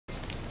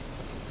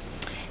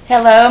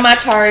Hello, my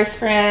Taurus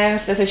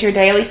friends. This is your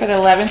daily for the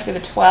 11th through the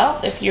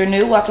 12th. If you're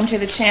new, welcome to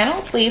the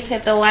channel. Please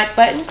hit the like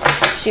button,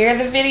 share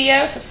the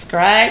video,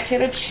 subscribe to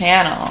the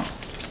channel.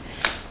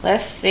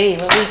 Let's see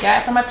what we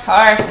got from my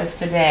Tauruses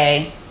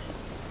today.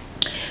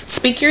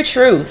 Speak your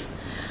truth.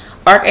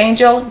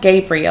 Archangel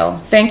Gabriel.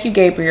 Thank you,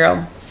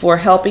 Gabriel, for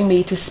helping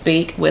me to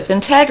speak with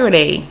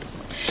integrity.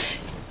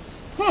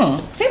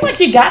 Seems like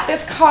you got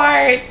this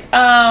card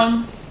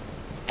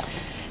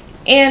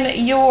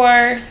in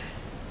your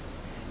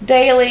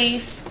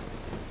dailies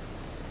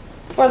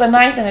for the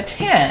 9th and the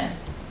 10th.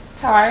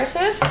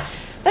 Tauruses,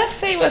 let's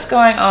see what's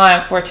going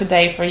on for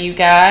today for you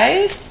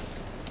guys.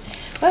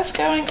 What's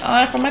going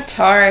on for my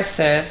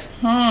Tauruses?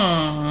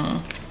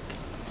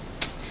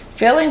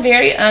 Feeling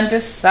very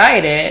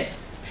undecided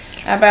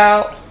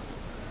about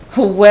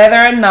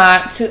whether or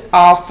not to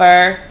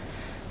offer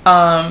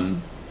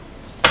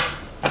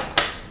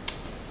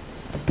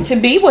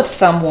to be with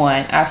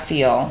someone. I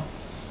feel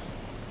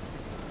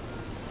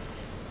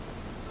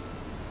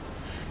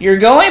you're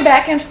going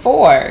back and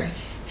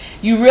forth.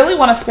 You really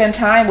want to spend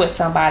time with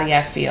somebody,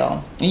 I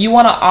feel. You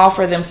want to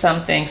offer them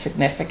something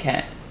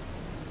significant.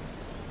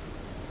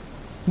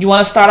 You want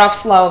to start off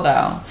slow,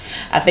 though.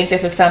 I think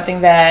this is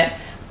something that,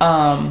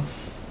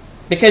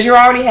 because you're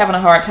already having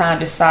a hard time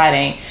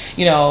deciding,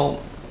 to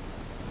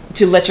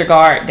let your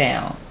guard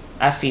down,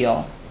 I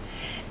feel.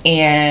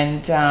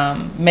 And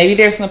maybe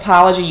there's an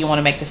apology you want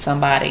to make to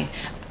somebody.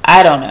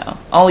 I don't know.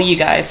 Only you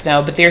guys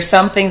know. But there's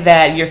something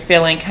that you're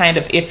feeling kind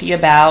of iffy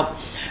about.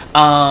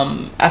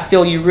 I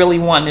feel you really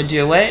want to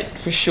do it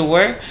for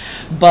sure,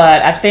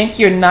 but I think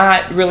you're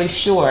not really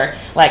sure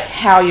like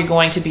how you're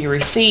going to be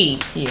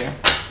received here.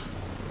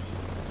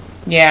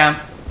 Yeah,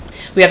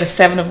 we have the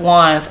 7 of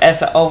Wands as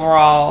the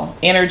overall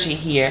energy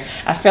here.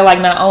 I feel like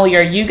not only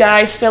are you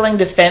guys feeling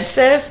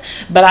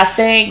defensive, but I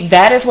think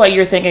that is what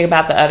you're thinking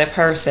about the other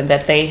person,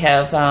 that they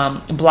have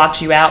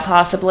blocked you out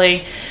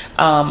possibly,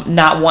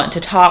 not want to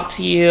talk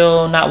to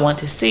you, not want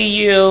to see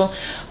you,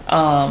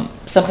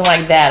 something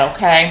like that.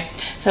 Okay,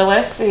 so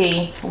let's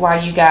see why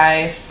you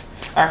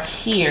guys are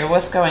here.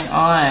 What's going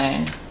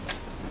on?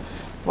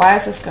 Why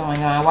is this going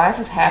on? Why is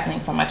this happening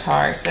for my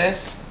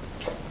Tauruses?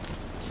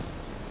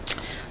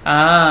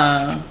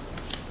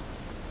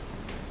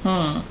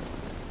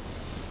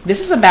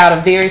 This is about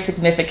a very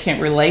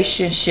significant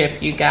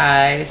relationship, you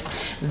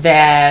guys,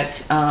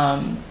 that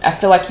I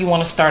feel like you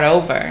want to start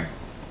over.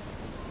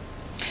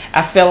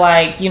 I feel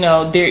like,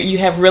 you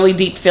have really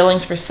deep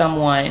feelings for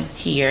someone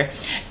here.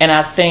 And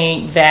I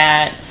think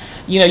that,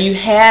 you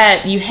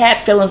had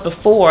feelings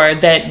before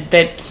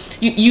that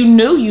you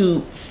knew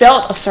you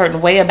felt a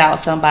certain way about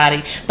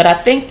somebody. But I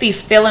think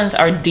these feelings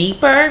are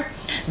deeper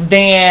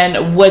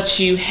than what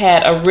you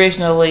had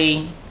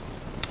originally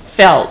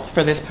felt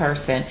for this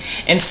person.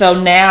 And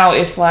so now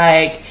it's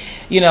like,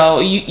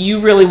 you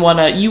really want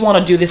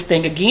to do this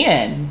thing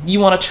again. You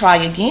want to try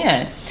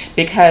again,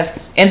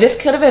 because, and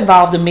this could have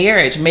involved a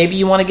marriage. Maybe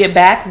you want to get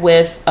back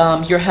with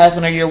your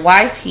husband or your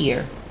wife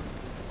here.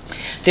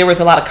 There was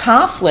a lot of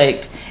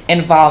conflict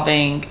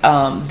involving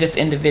this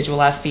individual,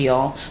 I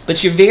feel,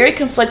 but you're very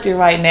conflicted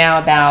right now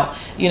about,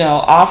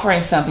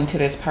 offering something to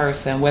this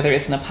person, whether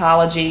it's an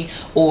apology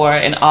or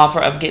an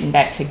offer of getting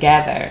back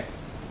together.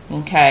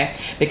 Okay,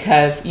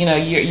 because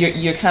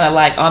you're kind of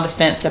like on the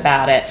fence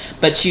about it,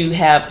 but you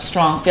have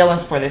strong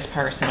feelings for this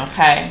person.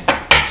 Okay,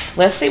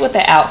 let's see what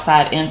the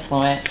outside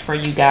influence for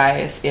you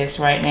guys is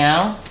right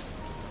now.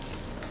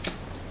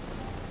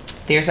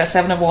 There's that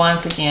 7 of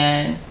Wands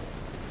again.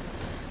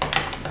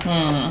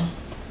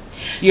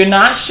 You're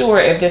not sure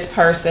if this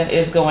person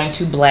is going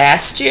to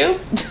blast you.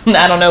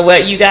 I don't know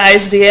what you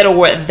guys did or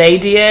what they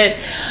did,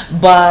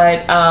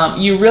 but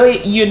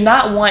you're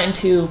not wanting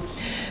to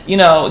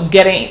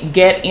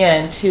get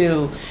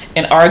into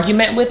an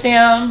argument with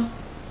them.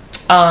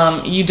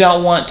 You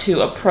don't want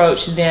to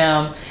approach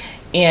them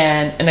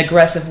in an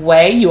aggressive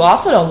way. You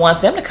also don't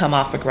want them to come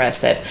off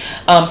aggressive.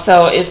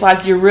 So it's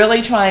like you're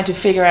really trying to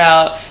figure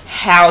out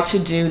how to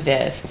do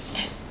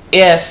this,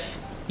 if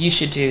you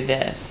should do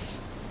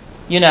this,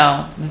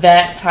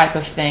 that type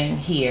of thing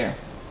here,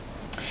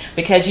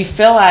 because you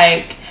feel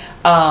like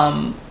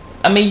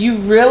you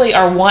really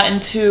are wanting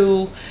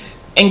to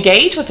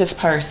engage with this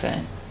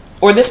person,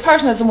 or this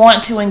person doesn't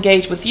want to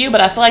engage with you.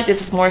 But I feel like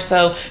this is more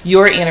so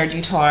your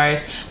energy,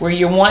 Taurus, where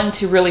you're wanting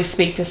to really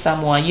speak to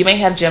someone. You may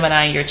have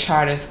Gemini in your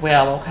chart as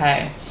well,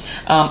 okay?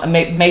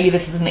 Maybe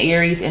this is an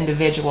Aries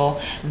individual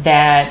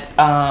that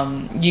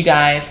you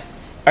guys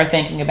are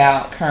thinking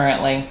about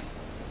currently.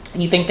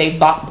 You think they've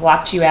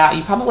blocked you out.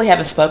 You probably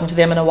haven't spoken to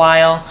them in a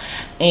while.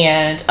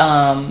 And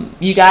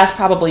you guys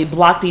probably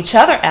blocked each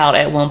other out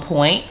at one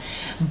point.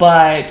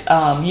 But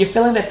you're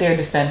feeling that they're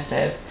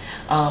defensive.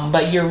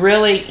 But you're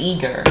really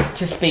eager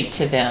to speak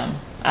to them,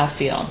 I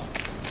feel.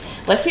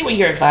 Let's see what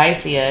your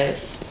advice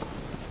is.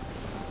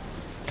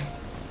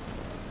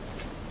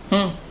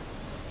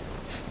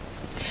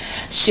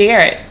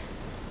 Share it.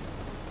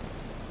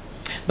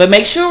 But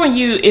make sure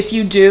if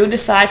you do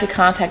decide to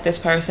contact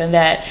this person,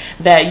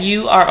 that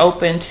you are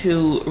open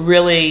to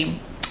really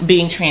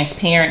being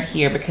transparent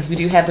here, because we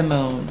do have the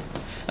moon.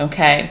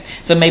 Okay,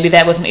 so maybe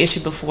that was an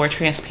issue before,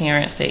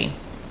 transparency.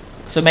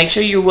 So make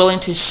sure you're willing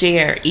to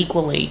share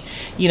equally,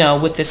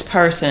 with this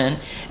person.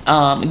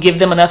 Give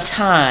them enough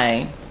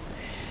time,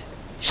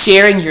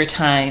 sharing your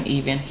time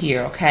even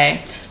here,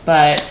 okay?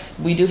 But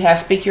we do have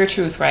speak your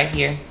truth right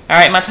here. All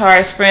right, my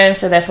Taurus friends,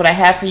 so that's what I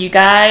have for you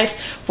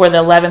guys for the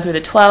 11th through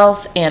the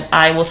 12th, and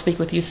I will speak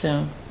with you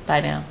soon.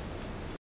 Bye now.